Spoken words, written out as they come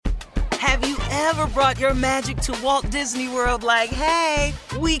Have you ever brought your magic to Walt Disney World like, hey,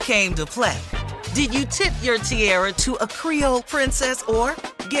 we came to play? Did you tip your tiara to a Creole princess or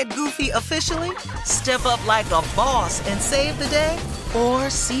get goofy officially? Step up like a boss and save the day? Or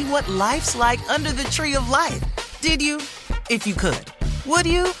see what life's like under the tree of life? Did you? If you could. Would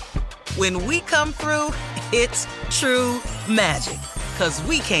you? When we come through, it's true magic. 'Cause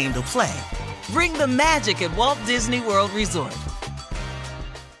we came to play. Bring the magic at Walt Disney World Resort.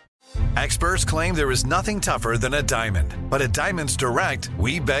 Experts claim there is nothing tougher than a diamond. But at Diamonds Direct,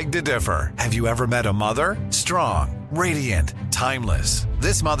 we beg to differ. Have you ever met a mother? Strong, radiant, timeless.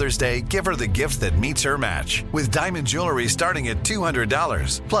 This Mother's Day, give her the gift that meets her match. With diamond jewelry starting at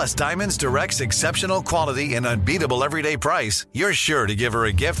 $200. Plus Diamonds Direct's exceptional quality and unbeatable everyday price, you're sure to give her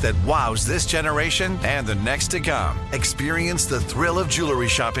a gift that wows this generation and the next to come. Experience the thrill of jewelry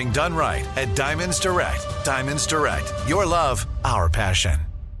shopping done right at Diamonds Direct. Diamonds Direct. Your love, our passion.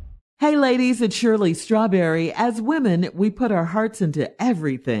 Hey ladies, it's Shirley Strawberry. As women, we put our hearts into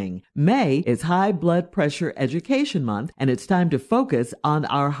everything. May is High Blood Pressure Education Month, and it's time to focus on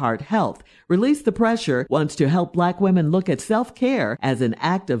our heart health. Release the Pressure wants to help Black women look at self-care as an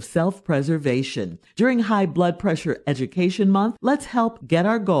act of self-preservation. During High Blood Pressure Education Month, let's help get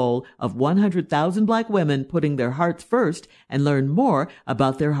our goal of 100,000 Black women putting their hearts first and learn more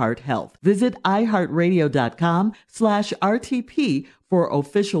about their heart health. Visit iHeartRadio.com/RTP for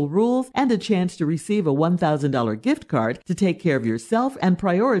official rules and a chance to receive a $1,000 gift card to take care of yourself and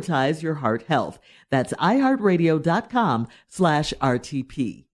prioritize your heart health. That's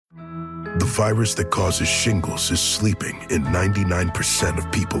iHeartRadio.com/RTP. The virus that causes shingles is sleeping in 99% of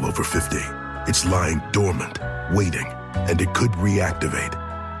people over 50. It's lying dormant, waiting, and it could reactivate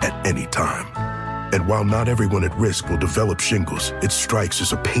at any time. And while not everyone at risk will develop shingles, it strikes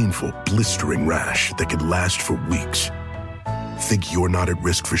as a painful, blistering rash that can last for weeks. Think you're not at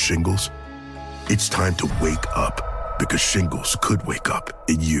risk for shingles? It's time to wake up, because shingles could wake up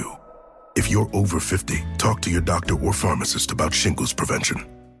in you. If you're over 50, talk to your doctor or pharmacist about shingles prevention.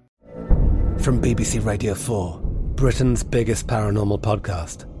 From BBC Radio 4, Britain's biggest paranormal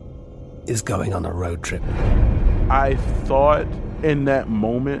podcast is going on a road trip. I thought in that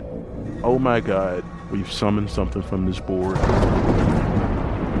moment, oh my God, we've summoned something from this board.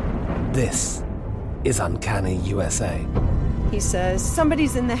 This is Uncanny USA. He says,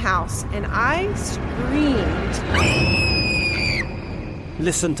 somebody's in the house, and I screamed.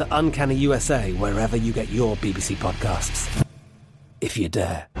 Listen to Uncanny USA wherever you get your BBC podcasts, if you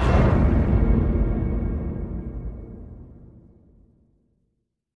dare.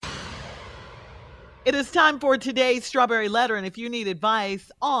 It is time for today's Strawberry Letter, and if you need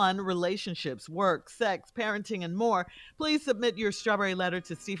advice on relationships, work, sex, parenting, and more, please submit your Strawberry Letter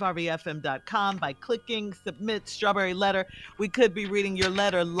to steveharveyfm.com by clicking Submit Strawberry Letter. We could be reading your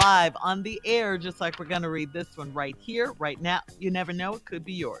letter live on the air, just like we're going to read this one right here, right now. You never know, it could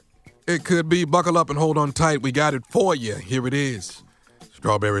be yours. It could be. Buckle up and hold on tight. We got it for you. Here it is.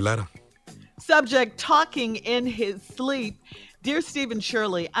 Strawberry Letter. Subject, talking in his sleep. Dear Steve and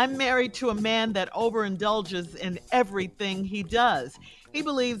Shirley, I'm married to a man that overindulges in everything he does. He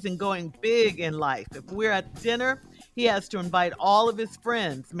believes in going big in life. If we're at dinner, he has to invite all of his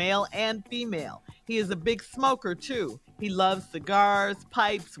friends, male and female. He is a big smoker, too. He loves cigars,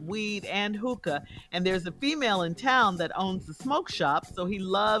 pipes, weed, and hookah. And there's a female in town that owns the smoke shop, so he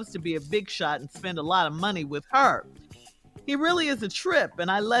loves to be a big shot and spend a lot of money with her. He really is a trip, and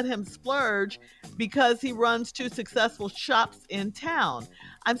I let him splurge because he runs 2 successful shops in town.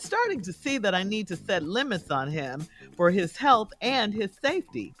 I'm starting to see that I need to set limits on him for his health and his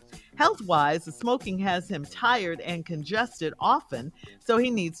safety. Health-wise, the smoking has him tired and congested often, so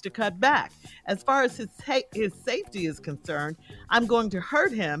he needs to cut back. As far as his safety is concerned, I'm going to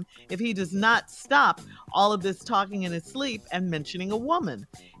hurt him if he does not stop all of this talking in his sleep and mentioning a woman.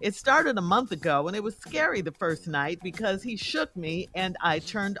 It started a month ago, and it was scary the first night because he shook me and I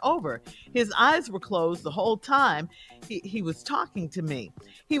turned over. His eyes were closed the whole time he was talking to me.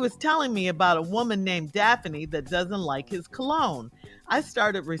 He was telling me about a woman named Daphne that doesn't like his cologne. I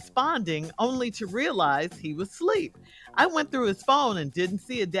started responding only to realize he was asleep. I went through his phone and didn't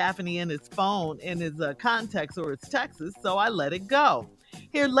see a Daphne in his phone, in his contacts or his texts, so I let it go.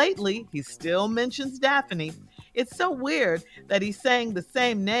 Here lately, he still mentions Daphne. It's so weird that he's saying the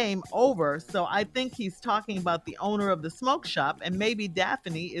same name over, so I think he's talking about the owner of the smoke shop, and maybe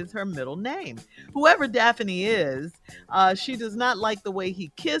Daphne is her middle name. Whoever Daphne is, she does not like the way he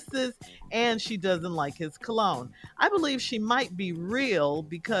kisses, and she doesn't like his cologne. I believe she might be real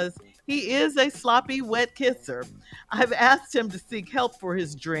because he is a sloppy, wet kisser. I've asked him to seek help for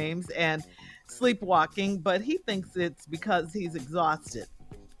his dreams and sleepwalking, but he thinks it's because he's exhausted.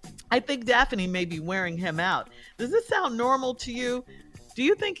 I think Daphne may be wearing him out. Does this sound normal to you? Do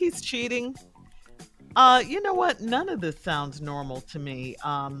you think he's cheating? You know what? None of this sounds normal to me.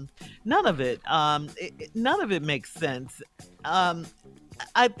 None of it. None of it makes sense.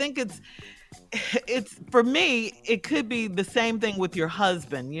 I think it's for me, it could be the same thing with your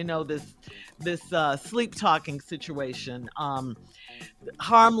husband, you know, this sleep talking situation.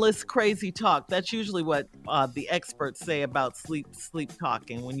 Harmless, crazy talk. That's usually what the experts say about sleep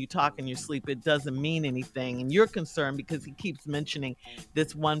talking. When you talk in your sleep, it doesn't mean anything. And you're concerned because he keeps mentioning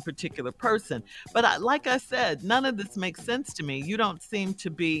this one particular person. But like I said, none of this makes sense to me. You don't seem to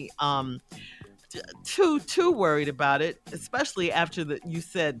be too worried about it, especially after you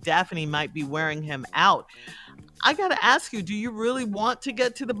said Daphne might be wearing him out. I got to ask you, do you really want to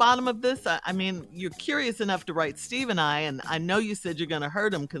get to the bottom of this? I mean, you're curious enough to write Steve and I know you said you're going to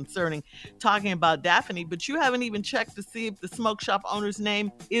hurt him concerning talking about Daphne, but you haven't even checked to see if the smoke shop owner's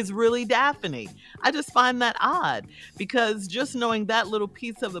name is really Daphne. I just find that odd, because just knowing that little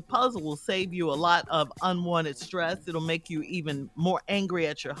piece of the puzzle will save you a lot of unwanted stress. It'll make you even more angry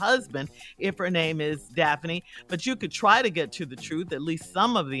at your husband if her name is Daphne, but you could try to get to the truth, at least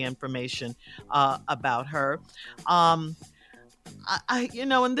some of the information about her. In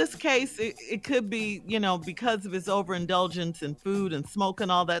this case, it could be, because of his overindulgence in food and smoke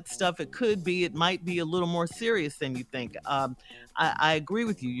and all that stuff, it might be a little more serious than you think. I agree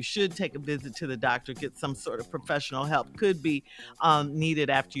with you. You should take a visit to the doctor, get some sort of professional help. Could be needed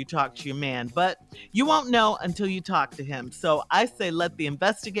after you talk to your man, but you won't know until you talk to him. So I say let the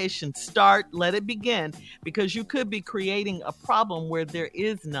investigation start, let it begin, because you could be creating a problem where there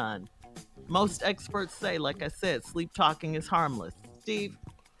is none. Most experts say, like I said, sleep talking is harmless. Steve?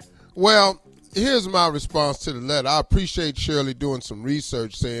 Well, here's my response to the letter. I appreciate Shirley doing some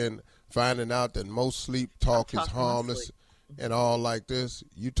research finding out that most sleep talk is harmless and all like this.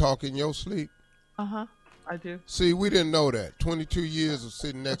 You talk in your sleep? Uh-huh, I do. See, we didn't know that. 22 years of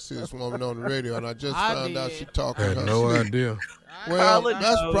sitting next to this woman on the radio, and I just found out she talking in her no sleep. idea. Well,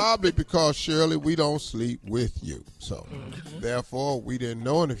 that's probably because, Shirley, we don't sleep with you. So, therefore, we didn't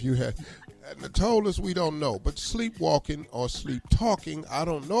know. And if you had told us, we don't know. But sleepwalking or sleep talking, I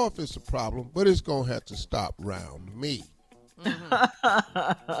don't know if it's a problem, but it's going to have to stop around me.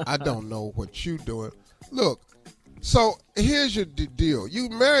 I don't know what you doing. Look, so here's your deal. You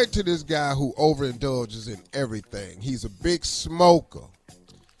married to this guy who overindulges in everything. He's a big smoker.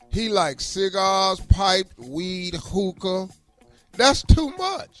 He likes cigars, pipe, weed, hookah. That's too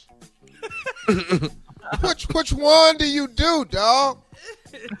much. Which one do you do, dog?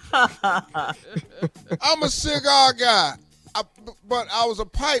 I'm a cigar guy, but I was a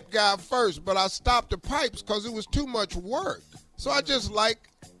pipe guy first, but I stopped the pipes because it was too much work. So I just like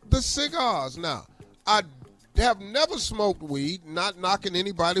the cigars now. I have never smoked weed, not knocking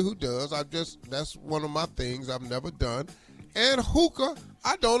anybody who does. That's one of my things I've never done. And hookah,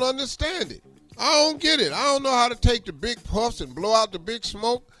 I don't understand it. I don't get it. I don't know how to take the big puffs and blow out the big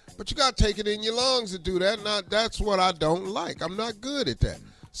smoke. But you got to take it in your lungs to do that. Now, that's what I don't like. I'm not good at that.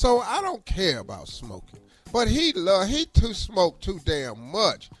 So I don't care about smoking. But he smoke too damn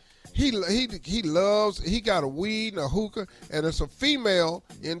much. He got a weed and a hookah, and it's a female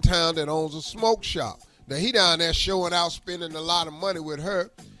in town that owns a smoke shop. Now, he down there showing out, spending a lot of money with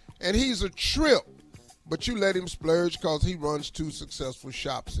her, and he's a trip. But you let him splurge because he runs 2 successful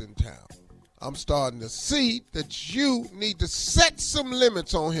shops in town. I'm starting to see that you need to set some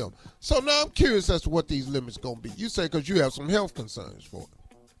limits on him. So now I'm curious as to what these limits going to be. You say because you have some health concerns for him.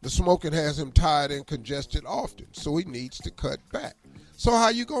 The smoking has him tired and congested often, so he needs to cut back. So how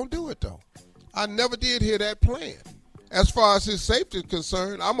you going to do it, though? I never did hear that plan. As far as his safety is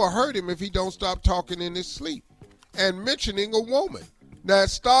concerned, I'm going to hurt him if he don't stop talking in his sleep and mentioning a woman. Now, it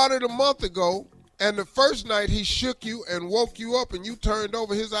started a month ago. And the first night he shook you and woke you up and you turned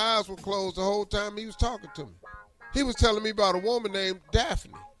over, his eyes were closed the whole time he was talking to me. He was telling me about a woman named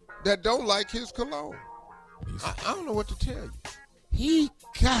Daphne that don't like his cologne. I don't know what to tell you. He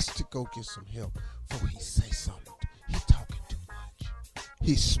got to go get some help before he say something. He talking too much.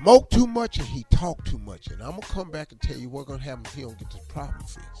 He smoked too much and he talked too much. And I'm going to come back and tell you what's going to happen if he don't get this problem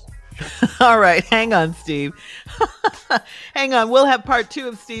fixed. All right, hang on, Steve. Hang on. We'll have part 2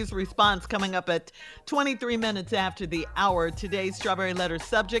 of Steve's response coming up at 23 minutes after the hour. Today's Strawberry Letter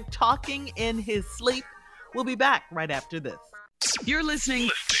subject, talking in his sleep. We'll be back right after this. You're listening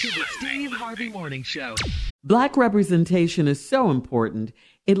to the Steve Harvey Morning Show. Black representation is so important.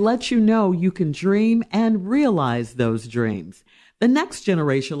 It lets you know you can dream and realize those dreams. The next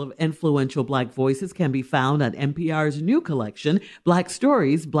generation of influential Black voices can be found on NPR's new collection, Black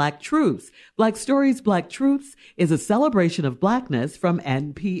Stories, Black Truths. Black Stories, Black Truths is a celebration of Blackness from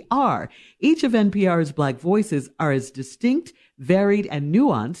NPR. Each of NPR's Black voices are as distinct, varied, and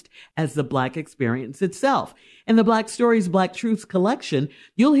nuanced as the Black experience itself. In the Black Stories, Black Truths collection,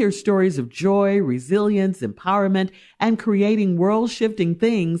 you'll hear stories of joy, resilience, empowerment, and creating world-shifting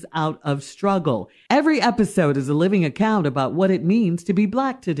things out of struggle. Every episode is a living account about what it means to be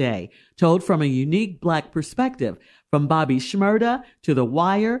Black today, told from a unique Black perspective. From Bobby Shmurda to The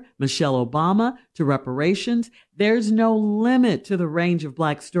Wire, Michelle Obama to reparations, there's no limit to the range of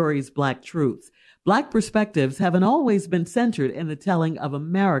Black Stories, Black Truths. Black perspectives haven't always been centered in the telling of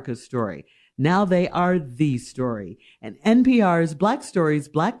America's story. Now they are the story. In NPR's Black Stories,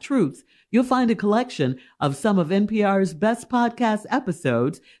 Black Truths, you'll find a collection of some of NPR's best podcast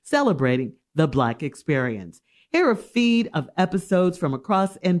episodes celebrating the Black experience. Hear a feed of episodes from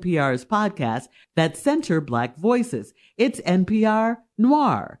across NPR's podcasts that center Black voices. It's NPR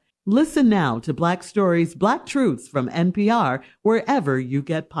Noir. Listen now to Black Stories, Black Truths from NPR wherever you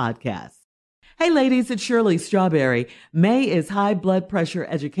get podcasts. Hey ladies, it's Shirley Strawberry. May is High Blood Pressure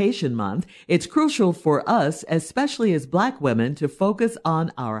Education Month. It's crucial for us, especially as Black women, to focus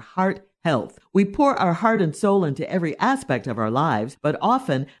on our heart health. We pour our heart and soul into every aspect of our lives, but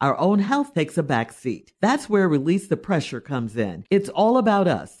often our own health takes a back seat. That's where Release the Pressure comes in. It's all about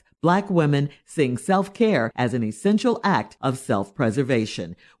us. Black women seeing self-care as an essential act of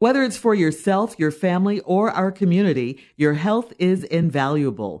self-preservation. Whether it's for yourself, your family, or our community, your health is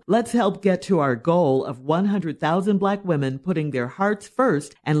invaluable. Let's help get to our goal of 100,000 Black women putting their hearts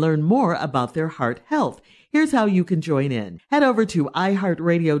first and learn more about their heart health. Here's how you can join in. Head over to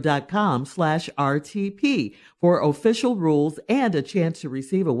iHeartRadio.com/RTP for official rules and a chance to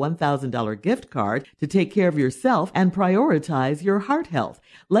receive a $1,000 gift card to take care of yourself and prioritize your heart health.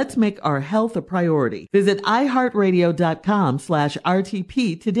 Let's make our health a priority. Visit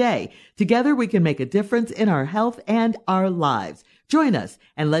iHeartRadio.com/RTP today. Together we can make a difference in our health and our lives. Join us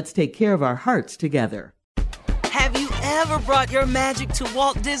and let's take care of our hearts together. Have you ever brought your magic to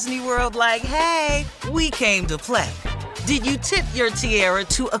Walt Disney World like, hey, we came to play? Did you tip your tiara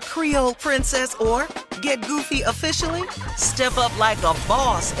to a Creole princess or get goofy officially? Step up like a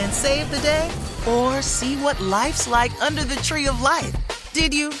boss and save the day? Or see what life's like under the tree of life?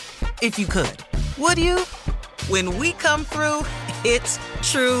 Did you? If you could. Would you? When we come through, it's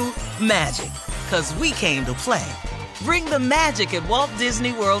true magic. 'Cause we came to play. Bring the magic at Walt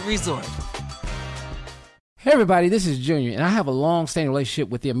Disney World Resort. Hey everybody, this is Junior, and I have a long-standing relationship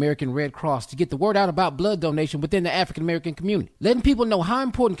with the American Red Cross to get the word out about blood donation within the African American community, letting people know how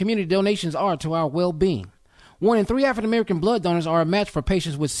important community donations are to our well-being. 1 in 3 African American blood donors are a match for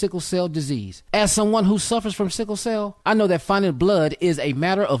patients with sickle cell disease. As someone who suffers from sickle cell, I know that finding blood is a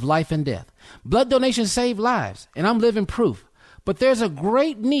matter of life and death. Blood donations save lives, and I'm living proof. But there's a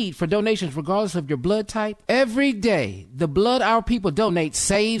great need for donations regardless of your blood type. Every day, the blood our people donate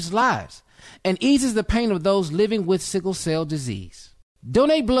saves lives and eases the pain of those living with sickle cell disease.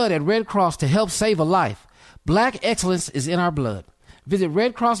 Donate blood at Red Cross to help save a life. Black excellence is in our blood. Visit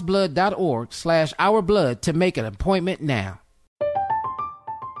redcrossblood.org/ourblood to make an appointment now.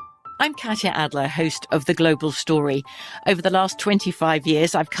 I'm Katya Adler, host of The Global Story. Over the last 25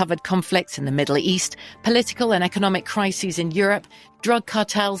 years, I've covered conflicts in the Middle East, political and economic crises in Europe, drug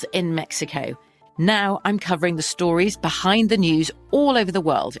cartels in Mexico. Now I'm covering the stories behind the news all over the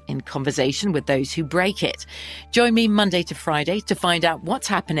world in conversation with those who break it. Join me Monday to Friday to find out what's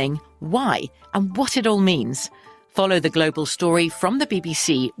happening, why, and what it all means. Follow The Global Story from the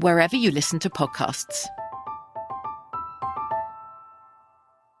BBC wherever you listen to podcasts.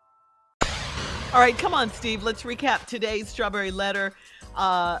 All right, come on, Steve. Let's recap today's Strawberry Letter.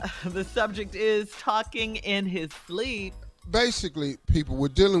 The subject is talking in his sleep. Basically, people, we're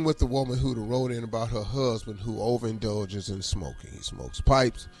dealing with the woman who wrote in about her husband who overindulges in smoking. He smokes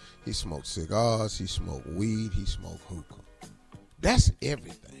pipes, he smokes cigars, he smokes weed, he smokes hookah. That's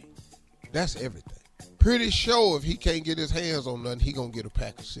everything. That's everything. Pretty sure if he can't get his hands on nothing, he gonna get a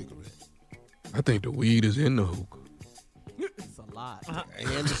pack of cigarettes. I think the weed is in the hookah. It's a lot.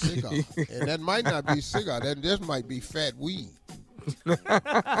 And the cigar. And that might not be cigar. That just might be fat weed.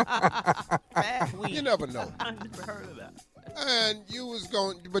 Fat weed. You never know. I never heard of that. And you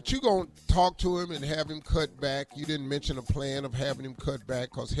gonna talk to him and have him cut back. You didn't mention a plan of having him cut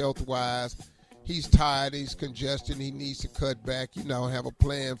back because health-wise, he's tired, he's congested, he needs to cut back. You know, have a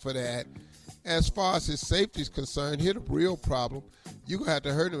plan for that. As far as his safety is concerned, here's the real problem. You're going to have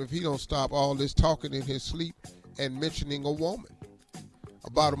to hurt him if he don't stop all this talking in his sleep and mentioning a woman.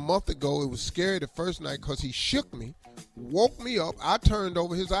 About a month ago, it was scary the first night because he shook me woke me up. I turned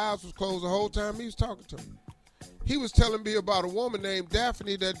over. His eyes was closed the whole time he was talking to me. He was telling me about a woman named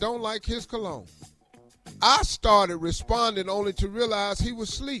Daphne that don't like his cologne. I started responding only to realize he was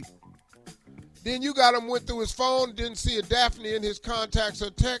asleep. Then you got him, went through his phone, didn't see a Daphne in his contacts or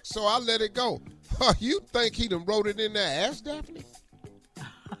text, so I let it go. You think he done wrote it in there? Ask Daphne?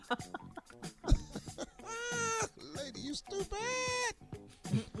 Lady, you stupid.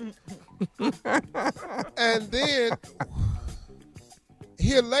 And then,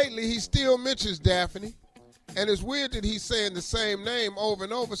 here lately, he still mentions Daphne. And it's weird that he's saying the same name over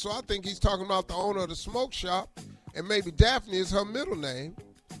and over, so I think he's talking about the owner of the smoke shop, and maybe Daphne is her middle name.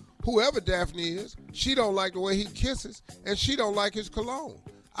 Whoever Daphne is, she don't like the way he kisses, and she don't like his cologne.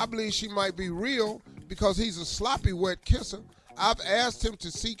 I believe she might be real because he's a sloppy, wet kisser. I've asked him to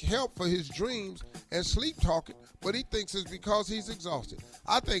seek help for his dreams and sleep talking, but he thinks it's because he's exhausted.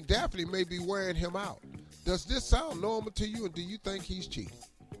 I think Daphne may be wearing him out. Does this sound normal to you, or do you think he's cheating?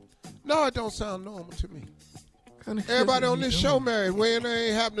 No, it don't sound normal to me. Everybody on this show married. When they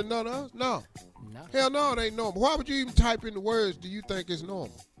ain't happening to none of us? No. Hell no, it ain't normal. Why would you even type in the words, do you think it's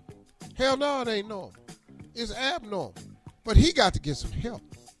normal? Hell no, it ain't normal. It's abnormal. But he got to get some help.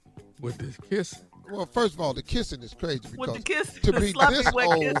 With this kissing? Well, first of all, the kissing is crazy because the to be this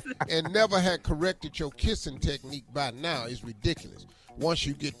old kissing. and never had corrected your kissing technique by now is ridiculous. Once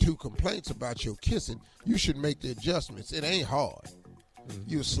you get 2 complaints about your kissing, you should make the adjustments. It ain't hard. Mm-hmm.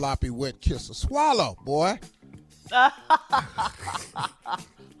 You a sloppy, wet kisser. Swallow, boy.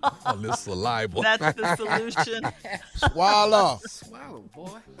 Oh, this saliva. That's the solution. Swallow. Swallow,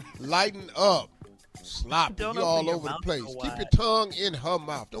 boy. Lighten up. Sloppy. Don't You open all your over the mouth place. so Keep wide. your tongue in her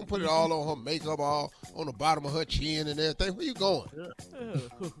mouth. Don't put it all on her makeup, all on the bottom of her chin and everything. Where you going?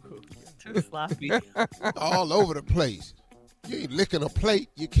 Too sloppy. All over the place. You ain't licking a plate.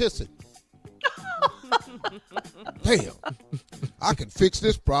 You kissing. Damn. I can fix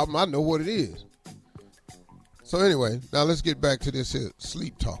this problem. I know what it is. So anyway, now let's get back to this here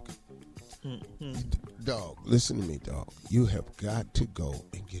sleep talking. Dog, listen to me, dog. You have got to go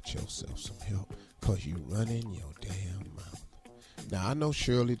and get yourself some help because you running your damn mouth. Now, I know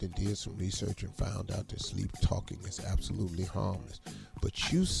Shirley did some research and found out that sleep talking is absolutely harmless,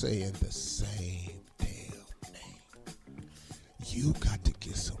 but you saying the same damn name. You got to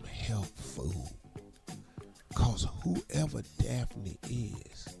get some help, fool. Because whoever Daphne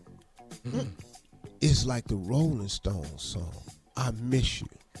is, it's like the Rolling Stones song, I Miss You.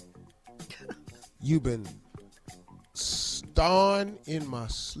 You've been starring in my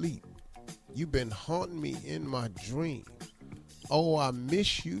sleep. You've been haunting me in my dreams. Oh, I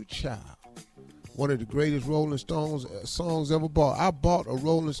miss you, child. One of the greatest Rolling Stones songs ever bought. I bought a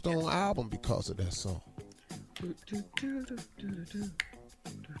Rolling Stone album because of that song.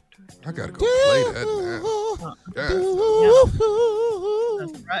 I gotta go play that now.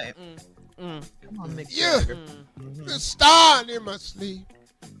 That's right. Come on, Mick Yeah. Jagger. Been starring in my sleep.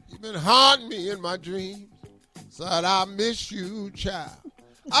 You've been haunting me in my dreams. Said I miss you, child.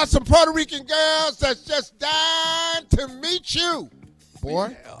 Some Puerto Rican girls that's just dying to meet you.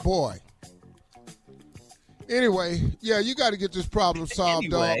 Boy. Anyway, yeah, you got to get this problem solved,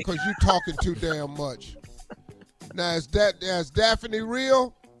 dog, because you talking too damn much. Now, is Daphne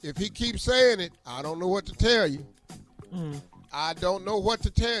real? If he keeps saying it, I don't know what to tell you. I don't know what to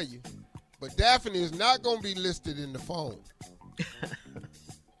tell you. But Daphne is not going to be listed in the phone.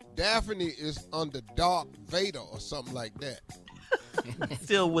 Daphne is under Darth Vader or something like that.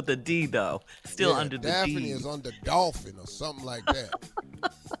 Still with a D, though. Still under the Daphne D. is under Dolphin or something like that.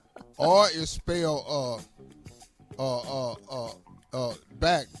 Or it's spelled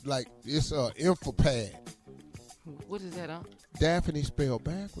back like it's Infopad. What is that, huh? Daphne spelled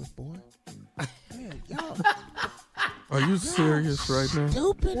backwards, boy. Man, y'all. Are you serious right now?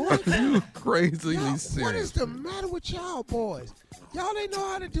 Stupid. Are you crazily serious? What is the matter with y'all boys? Y'all ain't know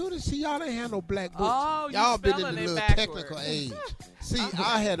how to do this. See, y'all ain't had no black books. Oh, y'all been in spelling the it little backwards. technical age. See,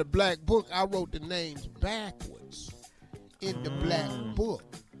 I had a black book. I wrote the names backwards in the black book.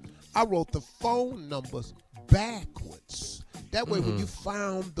 I wrote the phone numbers backwards. That way, when you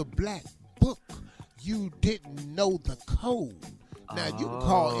found the black book, you didn't know the code. Now, you can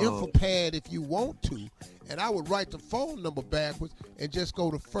call Infopad if you want to, and I would write the phone number backwards and just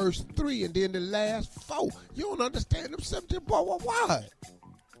go the first 3 and then the last 4. You don't understand them 17, boy. Why?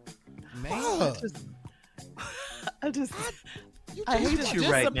 Man, I hate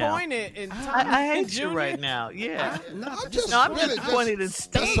you right now. Disappointed in I hate you Junior. right now. Yeah. I'm I'm really disappointed in just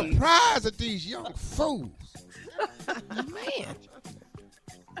Steve. surprised at these young fools. man.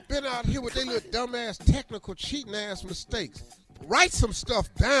 Been out here with their little dumbass technical cheating ass mistakes. Write some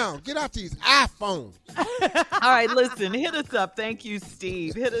stuff down. Get out these iPhones. All right, listen, hit us up. Thank you,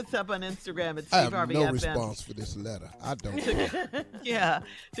 Steve. Hit us up on Instagram at Steve I have Harvey no FM. response for this letter. I don't. Yeah.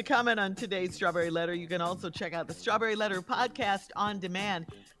 To comment on today's Strawberry Letter, you can also check out the Strawberry Letter podcast on demand.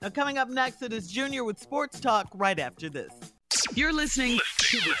 Now, coming up next, it is Junior with Sports Talk right after this. You're listening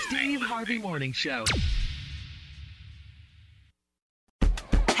to the Steve Harvey Morning Show.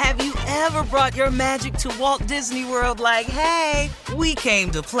 Have you ever brought your magic to Walt Disney World like, hey, we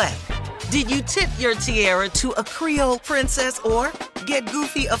came to play? Did you tip your tiara to a Creole princess or get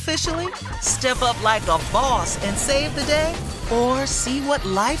goofy officially? Step up like a boss and save the day? Or see what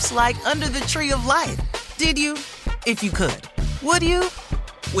life's like under the tree of life? Did you? If you could. Would you?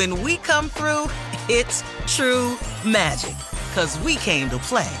 When we come through, it's true magic. 'Cause we came to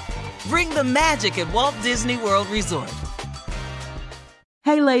play. Bring the magic at Walt Disney World Resort.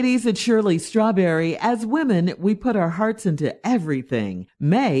 Hey ladies, it's Shirley Strawberry. As women, we put our hearts into everything.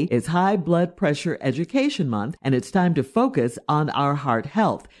 May is High Blood Pressure Education Month, and it's time to focus on our heart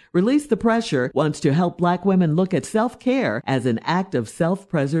health. Release the Pressure wants to help Black women look at self-care as an act of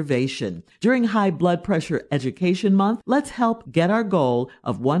self-preservation. During High Blood Pressure Education Month, let's help get our goal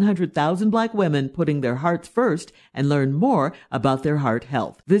of 100,000 Black women putting their hearts first and learn more about their heart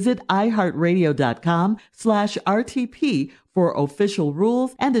health. Visit iHeartRadio.com/RTP for official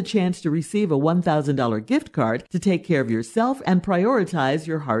rules and a chance to receive a $1,000 gift card to take care of yourself and prioritize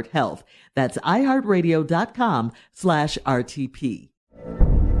your heart health. That's iHeartRadio.com/RTP.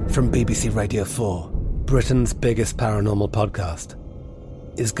 From BBC Radio 4, Britain's biggest paranormal podcast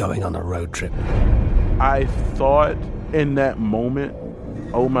is going on a road trip. I thought in that moment,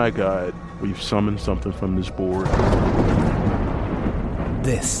 oh my God, we've summoned something from this board.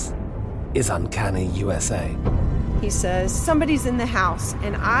 This is Uncanny USA. He says, somebody's in the house,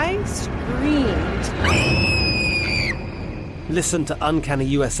 and I screamed. Listen to Uncanny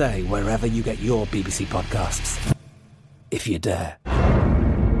USA wherever you get your BBC podcasts, if you dare.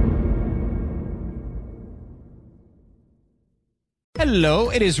 Hello,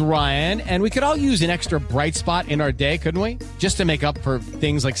 it is Ryan, and we could all use an extra bright spot in our day, couldn't we? Just to make up for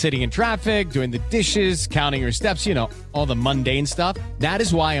things like sitting in traffic, doing the dishes, counting your steps, you know, all the mundane stuff. That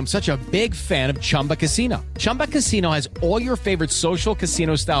is why I'm such a big fan of Chumba Casino. Chumba Casino has all your favorite social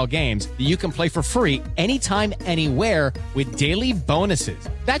casino-style games that you can play for free anytime, anywhere with daily bonuses.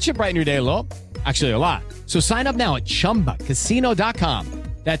 That should brighten your day a little. Actually, a lot. So sign up now at ChumbaCasino.com.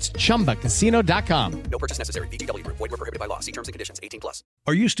 That's ChumbaCasino.com. No purchase necessary. VGW Group. Void where prohibited by law. See terms and conditions. 18+.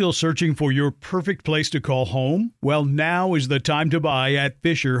 Are you still searching for your perfect place to call home? Well, now is the time to buy at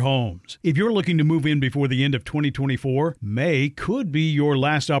Fisher Homes. If you're looking to move in before the end of 2024, May could be your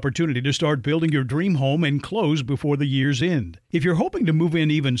last opportunity to start building your dream home and close before the year's end. If you're hoping to move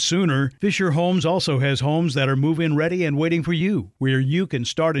in even sooner, Fisher Homes also has homes that are move-in ready and waiting for you, where you can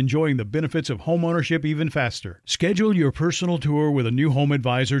start enjoying the benefits of homeownership even faster. Schedule your personal tour with a new home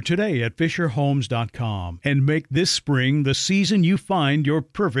advisor today at FisherHomes.com and make this spring the season you find your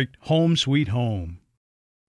perfect home sweet home.